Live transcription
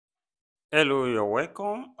Hello, you're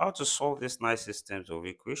welcome. How to solve this nice systems of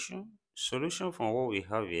equation? Solution from what we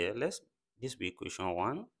have here. This be equation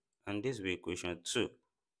 1 and this be equation 2.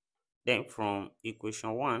 Then from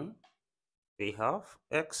equation 1, we have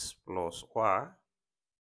x plus y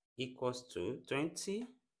equals to 20.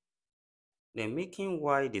 Then making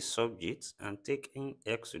y the subject and taking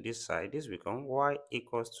x to this side, this becomes y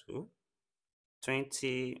equals to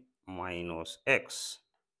 20 minus x.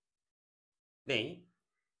 Then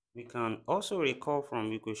we can also recall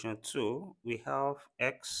from equation 2, we have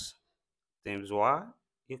x times y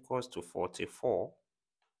equals to 44.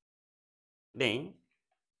 Then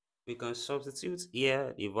we can substitute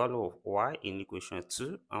here the value of y in equation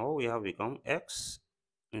 2, and what we have become x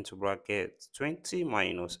into bracket 20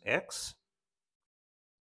 minus x,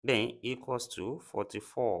 then equals to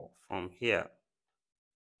 44 from here.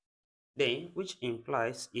 Then which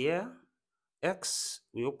implies here x,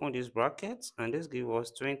 we open this bracket and this gives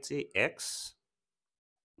us 20x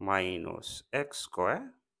minus x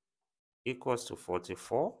squared equals to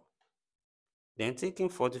 44. Then taking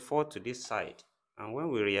 44 to this side, and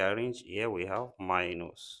when we rearrange here, we have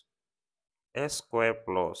minus x squared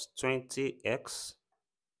plus 20x,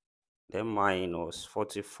 then minus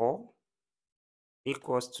 44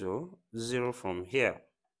 equals to 0 from here.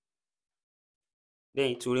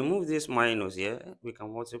 Then to remove this minus here, we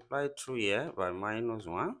can multiply through here by minus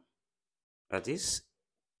 1. That is,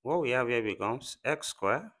 what we have here becomes x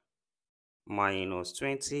squared minus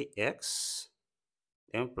 20x,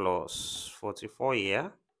 then plus 44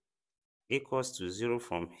 here equals to 0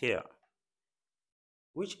 from here,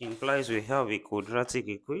 which implies we have a quadratic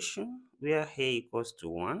equation where a equals to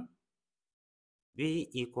 1, b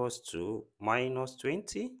equals to minus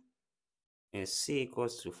 20, and c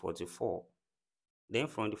equals to 44. Then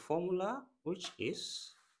from the formula, which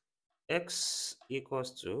is x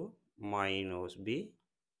equals to minus b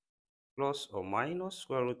plus or minus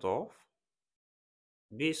square root of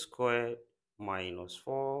b squared minus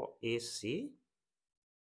 4ac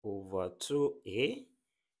over 2a.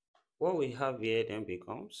 What we have here then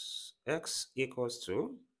becomes x equals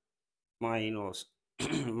to minus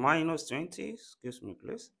minus 20, excuse me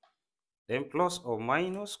please, then plus or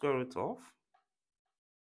minus square root of,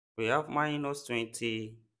 we have minus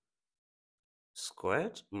 20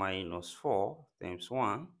 squared minus 4 times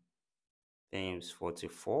 1 times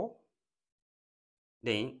 44,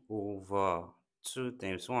 then over 2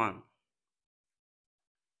 times 1.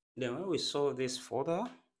 Then when we solve this further,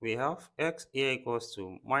 we have x here equals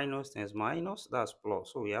to minus times minus, that's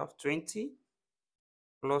plus. So we have 20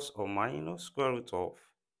 plus or minus square root of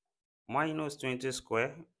minus 20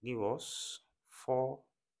 square give us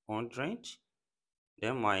 400.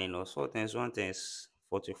 Then minus 4 times 1 times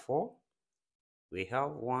 44. We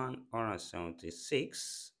have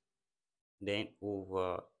 176. Then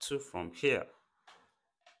over 2 from here.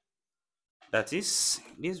 That is,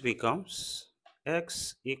 this becomes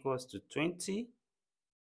x equals to 20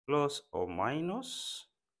 plus or minus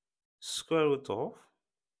square root of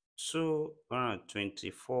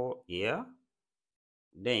 224 here,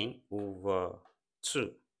 then over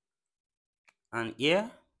 2. And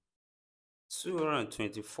here,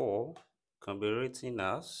 224 can be written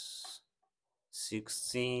as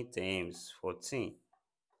 16 times 14.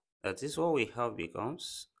 That is, what we have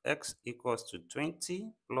becomes x equals to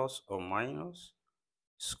 20 plus or minus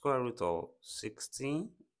square root of 16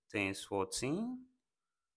 times 14,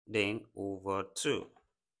 then over 2.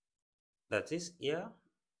 That is, here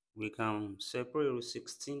we can separate root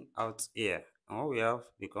 16 out here, and what we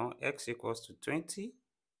have become x equals to 20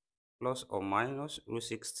 plus or minus root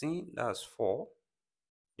 16, that's 4,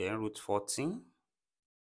 then root 14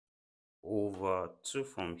 over 2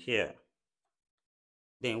 from here.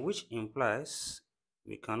 Then which implies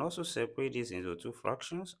we can also separate this into two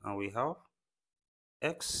fractions, and we have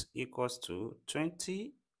x equals to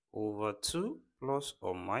 20 over 2 plus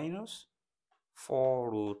or minus 4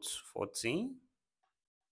 root 14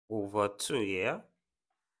 over 2 here.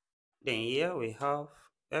 Then here we have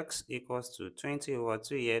x equals to 20 over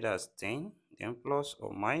 2 here, that's 10, then plus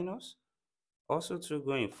or minus also 2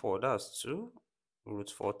 going 4, that's 2 root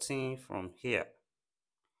 14 from here.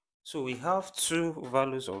 So we have two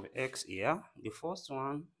values of x here. The first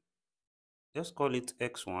one, let's call it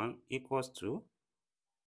x1, equals to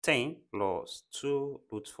 10 plus 2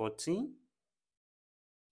 root 14.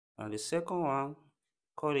 And the second one,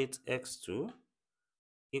 call it x2,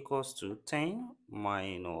 equals to 10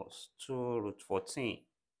 minus 2 root 14.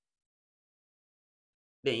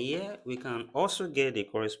 Then here we can also get the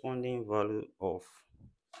corresponding value of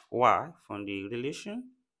y from the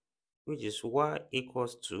relation, which is y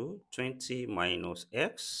equals to 20 minus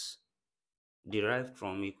x. derived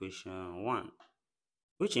from equation 1,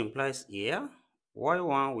 which implies here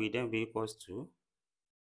y1 will then be equals to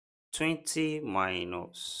 20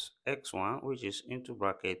 minus x1, which is into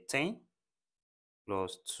bracket 10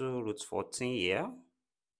 plus 2 root 14 here.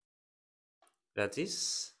 That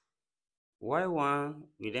is y1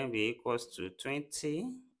 will then be equals to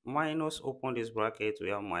 20 minus, open this bracket, we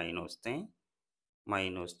have minus 10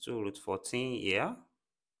 minus 2 root 14 here.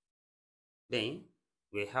 Then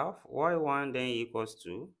we have y1 then equals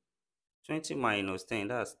to 20 minus 10,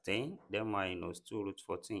 that's 10, then minus 2 root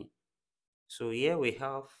 14. So here we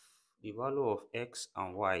have the value of x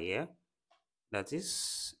and y here. That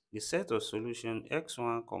is the set of solution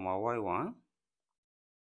x1 comma y1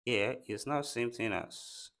 here is now same thing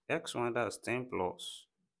as x1, that's 10 plus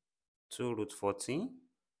 2 root 14,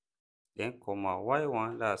 then comma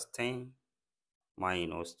y1, that's 10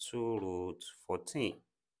 minus 2 root 14.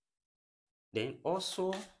 Then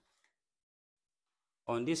also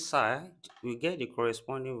on this side, we get the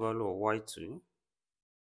corresponding value of y2.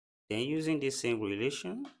 Then using the same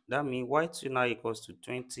relation, that means y2 now equals to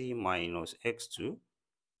 20 minus x2,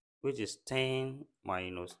 which is 10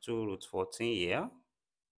 minus 2 root 14 here.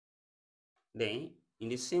 Then in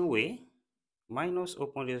the same way, minus,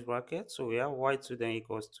 open this bracket, so we have y2 then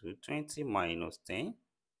equals to 20 minus 10.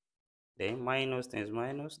 Then minus 10 is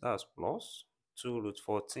minus, that's plus 2 root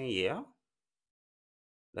 14 here.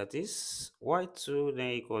 That is y2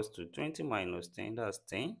 then equals to 20 minus 10, that's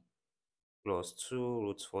 10 plus 2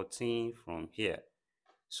 root 14 from here.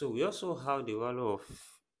 So we also have the value of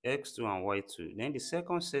x2 and y2. Then the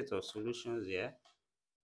second set of solutions here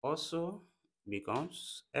also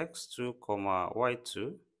becomes x2 comma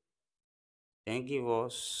y2. Then give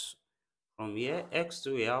us from here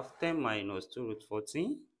x2 we have 10 minus 2 root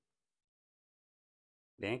 14.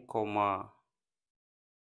 Then comma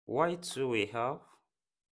y2 we have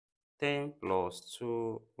 10 plus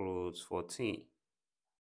 2 root 14.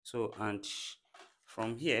 So, and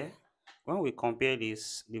from here, when we compare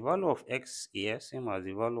this, the value of x here same as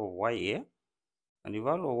the value of y here, and the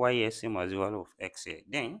value of y here same as the value of x here.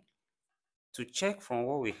 Then to check from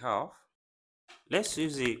what we have, let's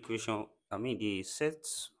use the equation, the set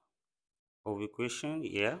of equation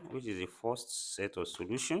here, which is the first set of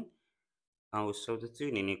solution, and we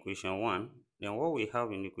substitute in equation 1. Then what we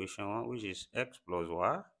have in equation 1, which is x plus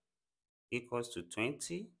y equals to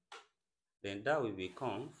 20, then that will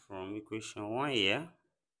become from equation 1 here,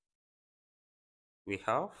 we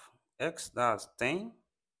have x, that's 10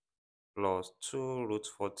 plus 2 root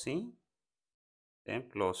 14, then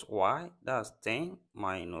plus y, that's 10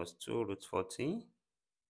 minus 2 root 14,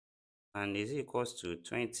 and is equals to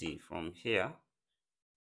 20 from here.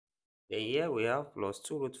 Then here we have plus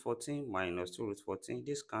 2 root 14 minus 2 root 14,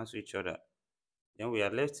 this cancel each other. Then we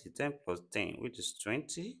are left with 10 plus 10, which is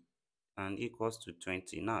 20, and equals to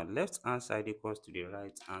 20. Now left hand side equals to the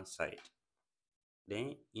right hand side.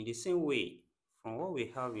 Then in the same way, from what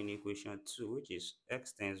we have in equation 2, which is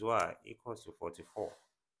x times y equals to 44.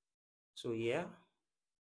 So here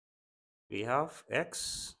we have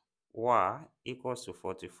x, y equals to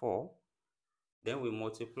 44. Then we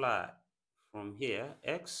multiply from here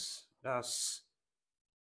x, that's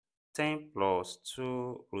 10 plus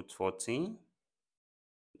 2 root 14,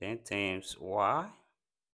 then times y,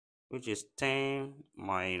 which is 10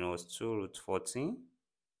 minus 2 root 14.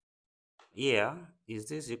 Here is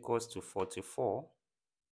this equals to 44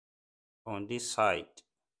 on this side.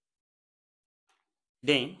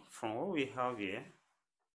 Then from what we have here,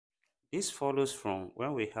 this follows from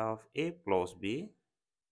when we have a plus b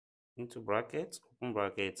into brackets, open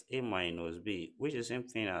brackets, a minus b, which is the same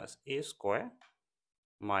thing as a squared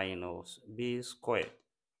minus b squared.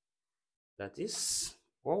 That is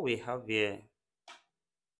what we have here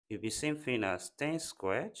will be same thing as 10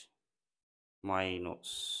 squared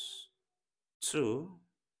minus 2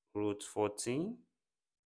 root 14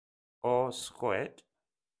 all squared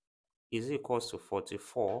is equals to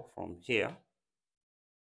 44 from here.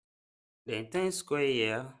 Then 10 square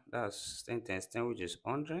here, that's 10 times 10, which is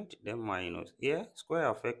 100. Then minus here, square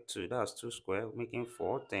affect 2, that's 2 square, making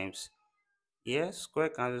 4 times here, square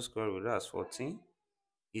cancel square root, that's 14,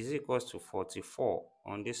 is equals to 44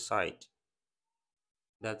 on this side.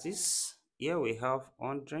 That is, here we have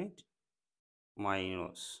 100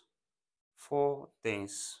 minus 4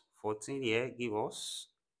 times 14 here, give us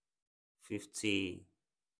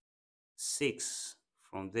 56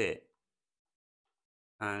 from there,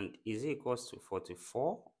 and is equals to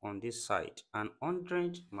 44 on this side. And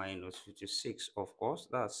 100 minus 56, of course,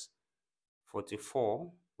 that's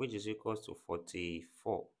 44, which is equals to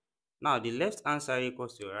 44. Now the left hand side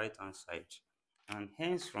equals to the right hand side, and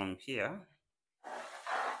hence from here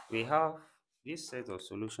we have This set of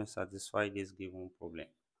solutions satisfy this given problem.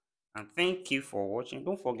 And thank you for watching.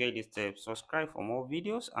 Don't forget this step. Subscribe for more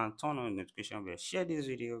videos and turn on the notification bell. Share this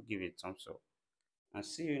video, give it a thumbs up. And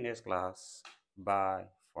see you next class. Bye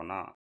for now.